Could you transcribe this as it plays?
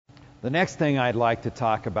The next thing I'd like to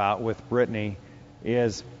talk about with Brittany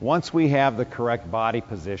is once we have the correct body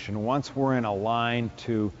position, once we're in a line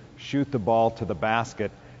to shoot the ball to the basket,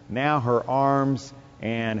 now her arms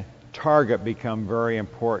and target become very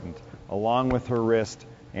important, along with her wrist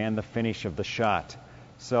and the finish of the shot.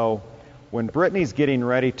 So when Brittany's getting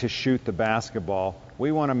ready to shoot the basketball,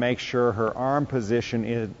 we want to make sure her arm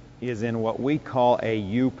position is in what we call a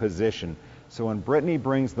U position. So when Brittany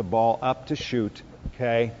brings the ball up to shoot,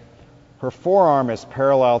 okay, her forearm is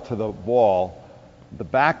parallel to the wall. The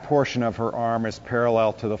back portion of her arm is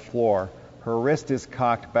parallel to the floor. Her wrist is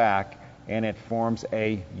cocked back, and it forms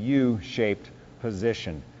a U-shaped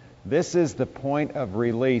position. This is the point of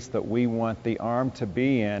release that we want the arm to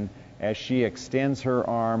be in as she extends her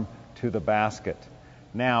arm to the basket.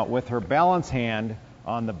 Now, with her balance hand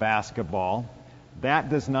on the basketball, that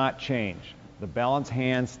does not change. The balance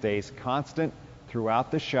hand stays constant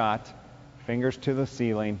throughout the shot, fingers to the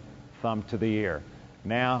ceiling, thumb to the ear.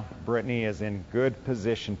 Now, Brittany is in good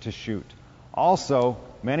position to shoot. Also,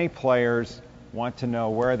 many players want to know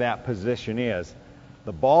where that position is.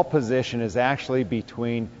 The ball position is actually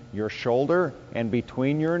between your shoulder and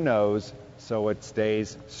between your nose, so it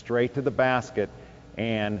stays straight to the basket,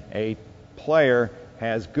 and a player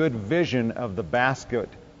has good vision of the basket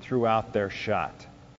throughout their shot.